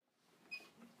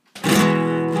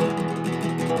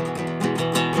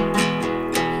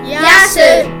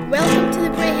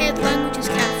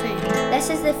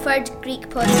the third Greek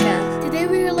podcast. Today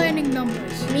we are learning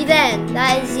numbers. Miden,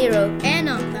 that is 0.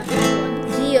 Ένα, that's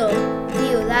 1.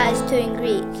 Zio, that is 2 in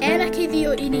Greek. Ένα και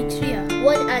 2 είναι 3.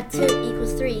 1 add 2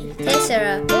 equals 3.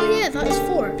 Tessera. Oh yeah, that is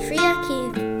 4. 3 και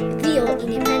 2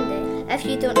 είναι 5. If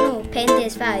you don't know, 5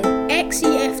 is 5. 6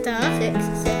 7.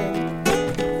 6, 7.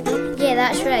 Yeah,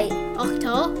 that's right. 8.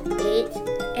 8.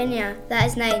 Enya, that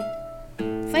is 9.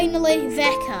 Finally,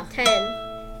 10. 10.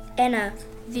 Ena.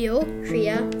 2.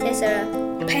 3. Tessera.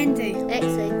 5. 6.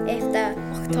 7. 8.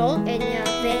 Enya,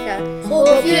 10.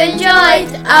 Hope you enjoyed.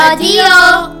 Addio!